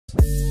What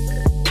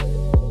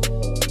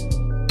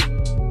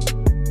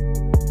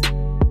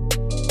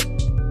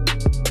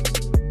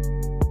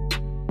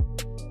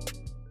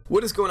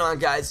is going on,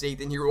 guys?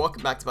 Nathan here.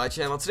 Welcome back to my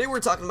channel. Today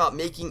we're talking about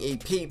making a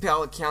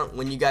PayPal account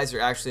when you guys are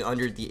actually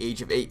under the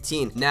age of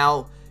 18.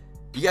 Now,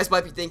 you guys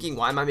might be thinking,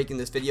 why am I making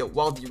this video?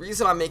 Well, the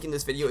reason I'm making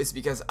this video is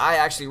because I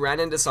actually ran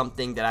into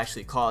something that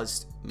actually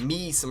caused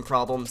me some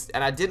problems,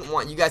 and I didn't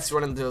want you guys to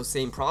run into those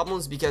same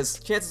problems, because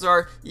chances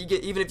are,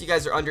 even if you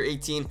guys are under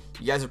 18,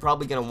 you guys are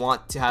probably going to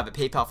want to have a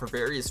PayPal for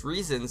various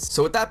reasons.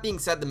 So with that being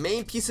said, the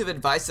main piece of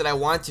advice that I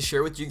wanted to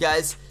share with you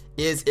guys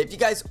is, if you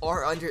guys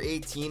are under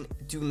 18,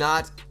 do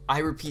not, I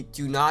repeat,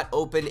 do not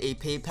open a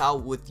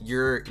PayPal with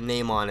your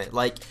name on it.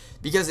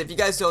 Because if you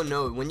guys don't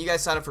know, when you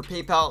guys sign up for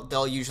PayPal,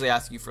 they'll usually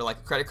ask you for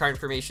like credit card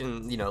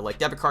information, you know, like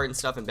debit card and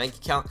stuff, and bank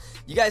account.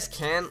 You guys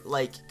can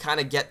kind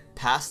of get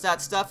past that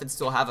stuff and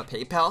still have a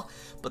PayPal.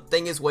 But the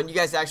thing is, when you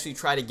guys actually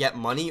try to get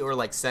money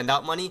or send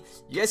out money,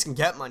 you guys can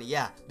get money,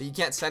 yeah, but you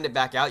can't send it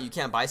back out. You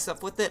can't buy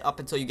stuff with it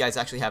up until you guys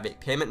actually have a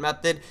payment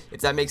method,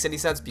 if that makes any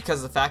sense,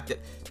 because of the fact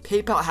that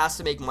PayPal has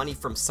to make money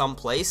from some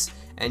place.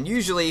 And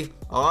usually,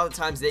 a lot of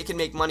times, they can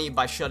make money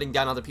by shutting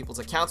down other people's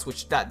accounts,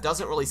 which that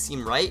doesn't really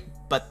seem right,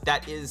 but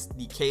that is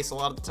the case a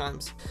lot of the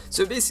times.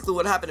 So basically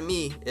what happened to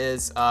me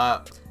is,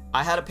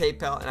 I had a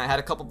PayPal and I had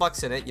a couple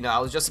bucks in it. You know, I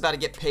was just about to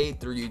get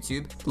paid through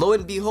YouTube. Lo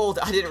and behold,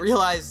 I didn't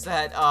realize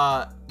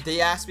that they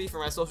asked me for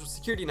my social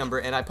security number,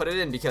 and I put it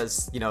in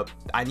because, you know,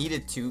 I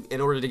needed to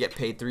in order to get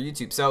paid through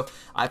YouTube. So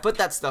I put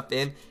that stuff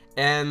in,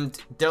 and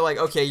they're like,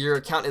 okay, your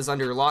account is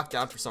under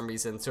lockdown for some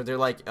reason. So they're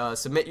like,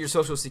 submit your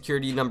social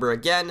security number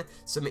again,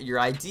 submit your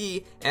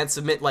ID, and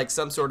submit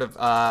some sort of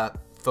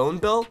phone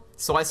bill.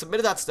 So I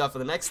submitted that stuff,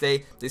 and the next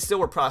day they still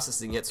were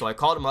processing it. So I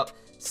called them up,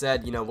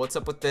 said, you know, what's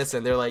up with this?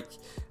 And they're like,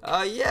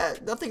 yeah,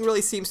 nothing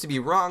really seems to be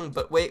wrong,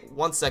 but wait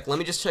one sec, let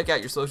me just check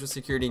out your social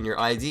security and your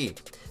ID.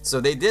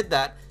 So they did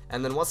that,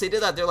 and then once they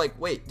did that, they're like,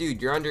 wait,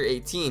 dude, you're under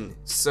 18,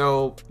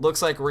 so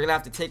looks like we're gonna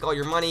have to take all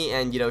your money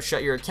and, you know,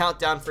 shut your account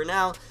down for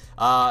now.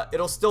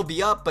 It'll still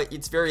be up, but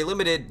it's very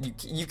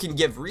limited. You can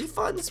give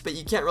refunds, but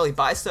you can't really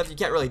buy stuff. You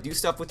can't really do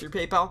stuff with your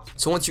PayPal.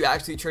 So once you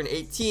actually turn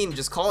 18,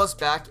 just call us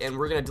back and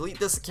we're gonna delete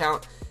this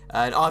account.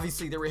 And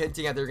obviously they were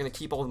hinting at they're gonna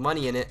keep all the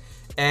money in it,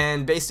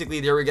 and basically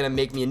they were gonna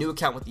make me a new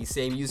account with the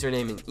same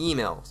username and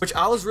email, which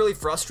I was really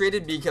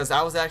frustrated because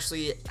I was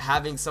actually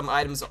having some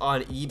items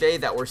on eBay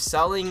that were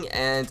selling,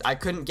 and I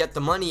couldn't get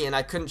the money and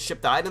I couldn't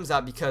ship the items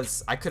out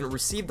because I couldn't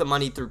receive the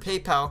money through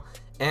PayPal.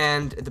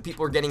 And the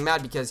people were getting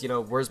mad because, you know,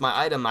 where's my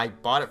item? I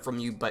bought it from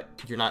you, but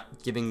you're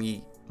not giving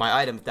me my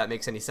item, if that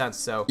makes any sense.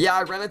 So yeah,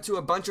 I ran into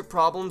a bunch of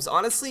problems.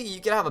 Honestly,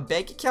 you can have a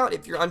bank account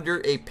if you're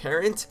under a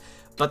parent,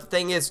 but the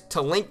thing is,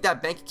 to link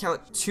that bank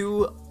account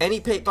to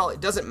any PayPal, it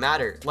doesn't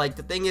matter.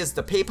 The thing is,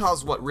 the PayPal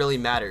is what really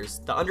matters.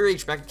 The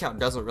underage bank account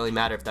doesn't really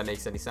matter, if that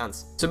makes any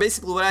sense. So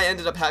basically what I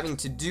ended up having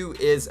to do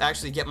is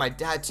actually get my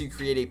dad to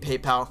create a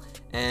PayPal,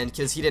 and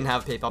because he didn't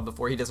have PayPal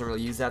before, he doesn't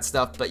really use that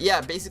stuff. But yeah,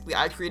 basically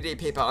I created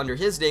a PayPal under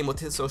his name with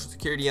his social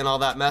security and all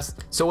that mess.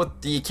 So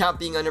with the account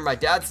being under my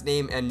dad's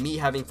name and me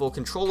having full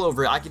control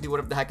over it, I can do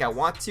whatever the heck I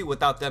want to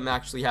without them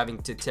actually having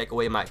to take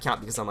away my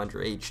account because I'm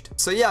underaged.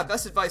 So yeah,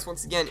 best advice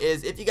once again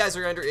is, if you guys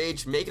are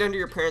underage, make it under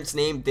your parents'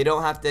 name. They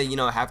don't have to, you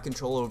know, have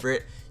control over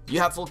it. You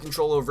have full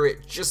control over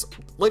it. Just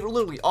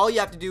literally all you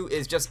have to do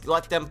is just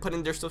let them put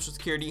in their social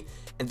security,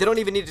 and they don't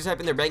even need to type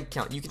in their bank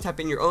account. You can type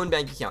in your own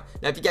bank account.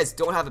 Now if you guys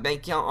don't have a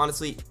bank account,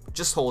 honestly,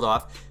 just hold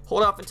off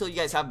until you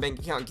guys have a bank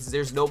account, because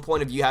there's no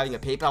point of you having a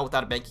PayPal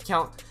without a bank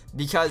account,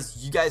 because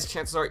you guys,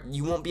 chances are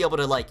you won't be able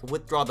to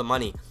withdraw the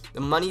money.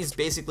 The money is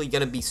basically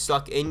going to be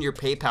stuck in your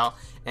PayPal,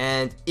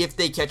 and if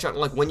they catch on,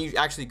 when you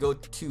actually go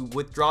to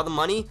withdraw the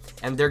money,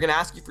 and they're going to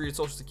ask you for your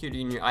social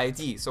security and your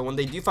ID, so when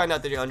they do find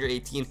out that you're under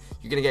 18,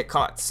 you're going to get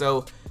caught.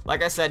 So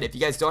like I said, if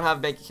you guys don't have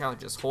a bank account,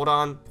 just hold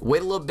on,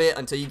 wait a little bit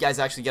until you guys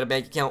actually get a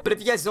bank account. But if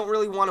you guys don't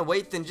really want to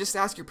wait, then just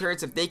ask your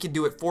parents if they can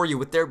do it for you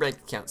with their bank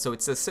account. So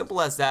it's as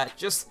simple as that.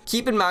 Just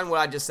keep in mind what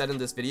I just said in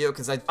this video,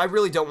 because I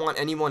really don't want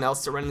anyone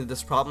else to run into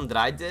this problem that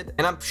I did.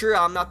 And I'm sure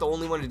I'm not the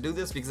only one to do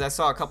this, because I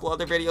saw a couple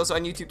other videos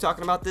on YouTube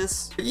talking about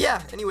this. But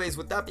yeah, anyways,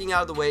 with that being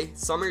out of the way,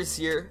 summer is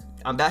here.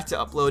 I'm back to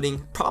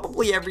uploading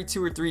probably every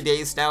 2 or 3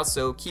 days now,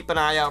 so keep an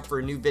eye out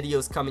for new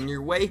videos coming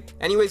your way.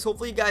 Anyways,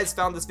 hopefully you guys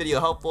found this video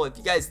helpful. If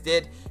you guys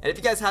did, and if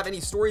you guys have any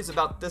stories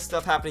about this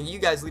stuff happening, you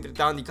guys leave it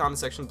down in the comment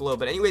section below.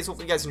 But anyways,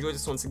 hopefully you guys enjoyed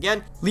this once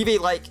again. Leave a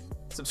like,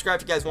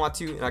 subscribe if you guys want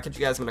to, and I'll catch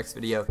you guys in the next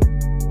video.